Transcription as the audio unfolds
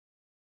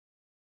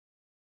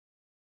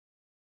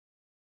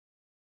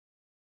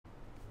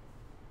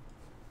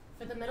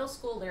the middle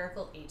school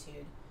lyrical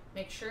etude,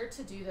 make sure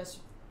to do this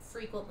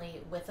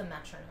frequently with a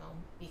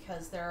metronome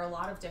because there are a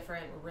lot of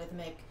different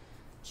rhythmic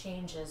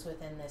changes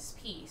within this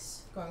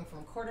piece, going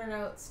from quarter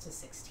notes to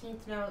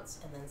 16th notes,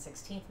 and then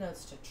 16th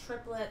notes to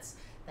triplets,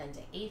 then to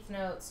 8th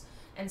notes.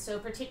 And so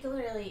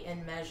particularly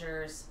in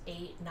measures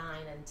 8, 9,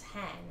 and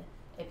 10,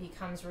 it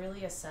becomes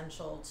really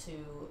essential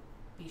to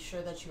be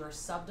sure that you are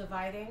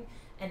subdividing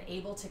and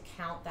able to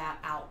count that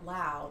out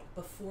loud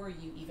before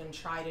you even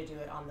try to do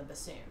it on the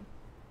bassoon.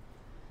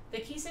 The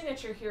key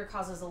signature here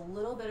causes a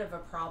little bit of a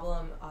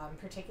problem,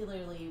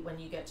 particularly when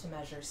you get to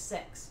measure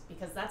 6,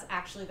 because that's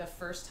actually the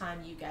first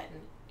time you get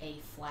an A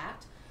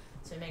flat.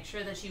 So make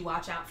sure that you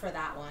watch out for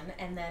that one.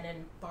 And then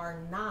in bar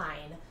 9,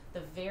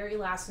 the very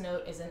last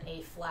note is an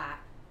A flat,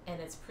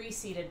 and it's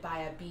preceded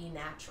by a B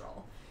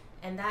natural.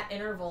 And that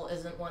interval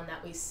isn't one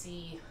that we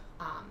see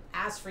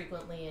as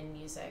frequently in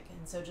music.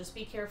 And so just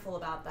be careful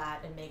about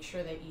that and make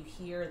sure that you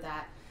hear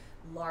that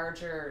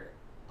larger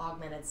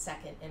augmented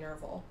second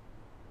interval.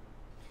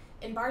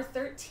 In bar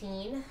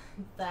 13,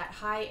 that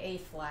high A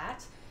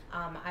flat,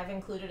 I've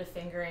included a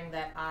fingering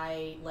that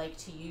I like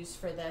to use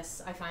for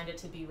this. I find it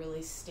to be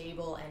really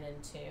stable and in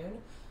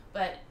tune.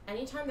 But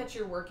anytime that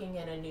you're working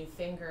in a new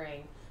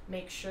fingering,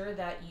 make sure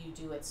that you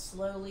do it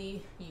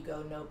slowly, you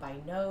go note by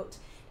note,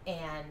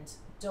 and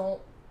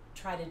don't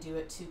try to do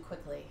it too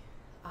quickly.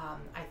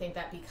 I think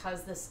that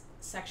because this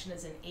section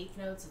is in 8th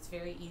notes, it's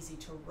very easy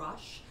to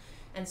rush.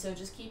 And so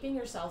just keeping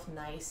yourself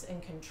nice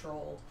and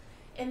controlled.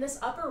 In this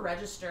upper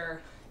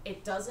register,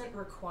 it doesn't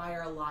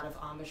require a lot of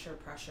embouchure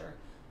pressure.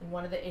 And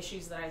one of the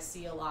issues that I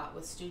see a lot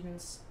with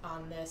students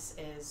on this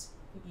is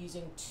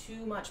using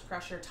too much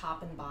pressure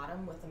top and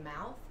bottom with the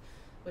mouth,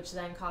 which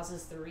then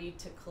causes the reed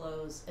to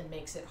close and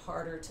makes it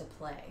harder to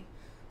play.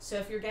 So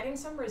if you're getting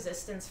some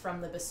resistance from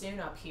the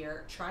bassoon up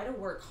here, try to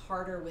work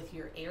harder with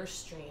your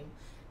airstream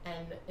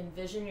and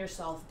envision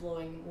yourself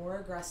blowing more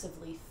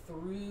aggressively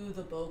through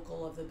the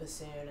bocal of the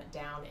bassoon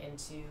down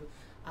into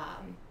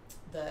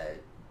the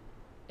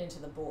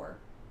bore.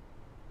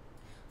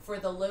 For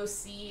the low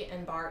C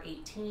in bar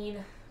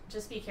 18,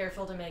 just be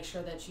careful to make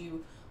sure that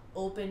you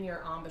open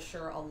your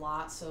embouchure a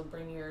lot, so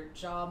bring your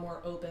jaw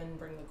more open,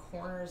 bring the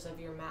corners of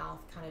your mouth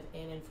kind of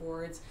in and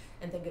forwards,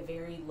 and think a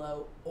very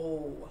low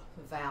O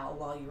vowel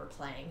while you are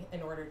playing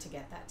in order to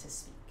get that to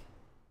speak.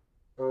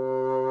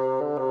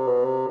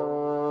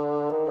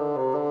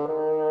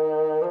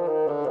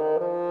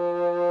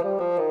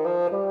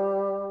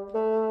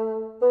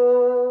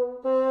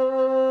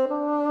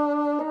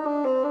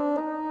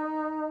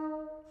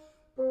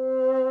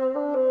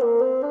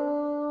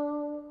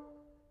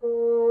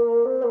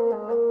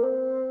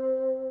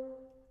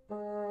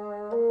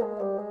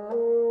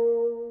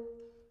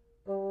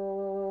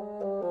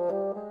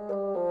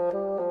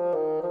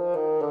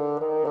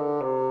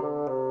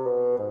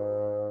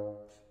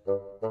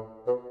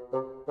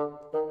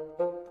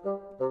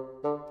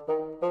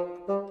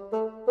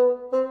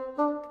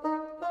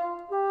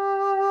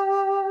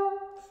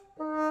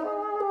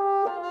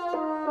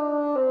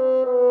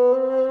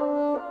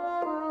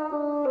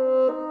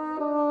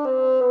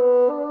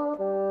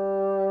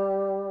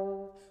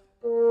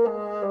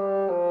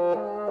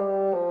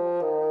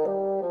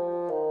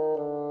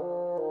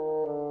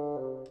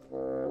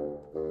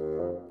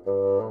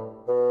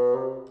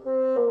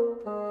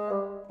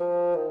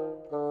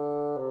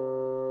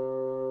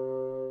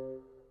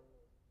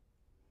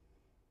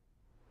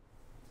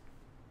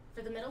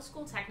 For the middle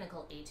school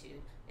technical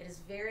etude, it is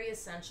very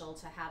essential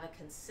to have a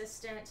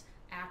consistent,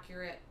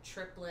 accurate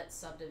triplet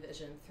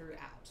subdivision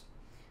throughout.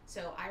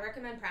 So I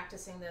recommend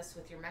practicing this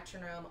with your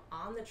metronome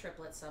on the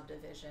triplet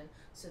subdivision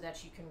so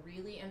that you can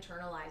really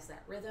internalize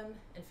that rhythm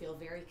and feel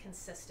very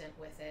consistent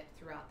with it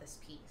throughout this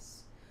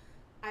piece.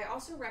 I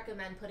also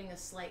recommend putting a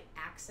slight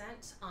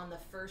accent on the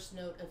first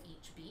note of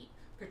each beat,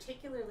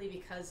 particularly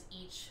because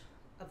each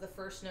of the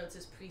first notes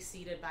is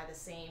preceded by the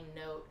same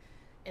note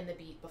in the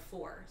beat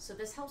before. So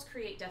this helps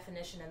create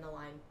definition in the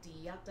line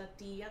di-ya-da,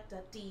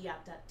 di-ya-da,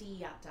 di-ya-da,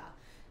 di-ya-da,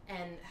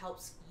 and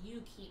helps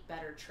you keep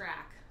better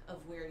track of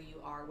where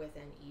you are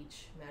within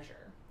each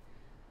measure.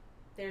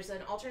 There's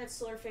an alternate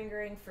slur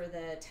fingering for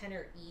the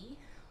tenor E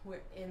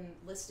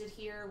listed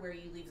here, where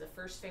you leave the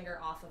first finger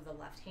off of the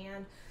left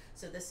hand.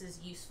 So this is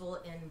useful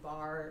in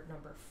bar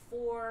number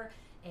 4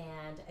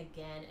 and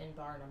again in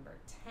bar number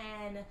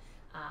 10,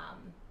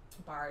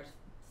 bar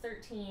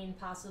 13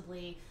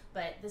 possibly,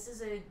 but this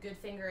is a good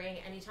fingering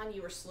anytime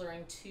you are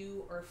slurring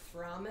to or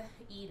from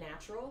E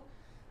natural.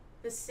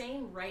 The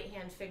same right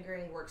hand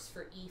fingering works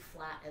for E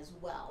flat as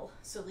well,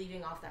 so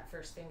leaving off that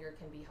first finger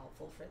can be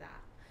helpful for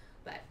that.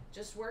 But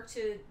just work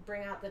to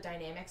bring out the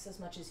dynamics as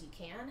much as you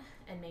can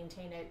and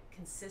maintain a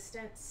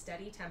consistent,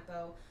 steady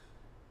tempo,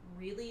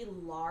 really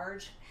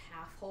large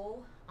half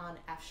hole on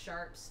F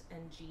sharps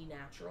and G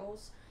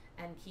naturals,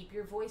 and keep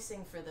your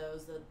voicing for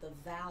those, the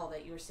vowel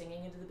that you're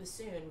singing into the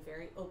bassoon,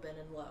 very open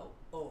and low,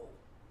 O.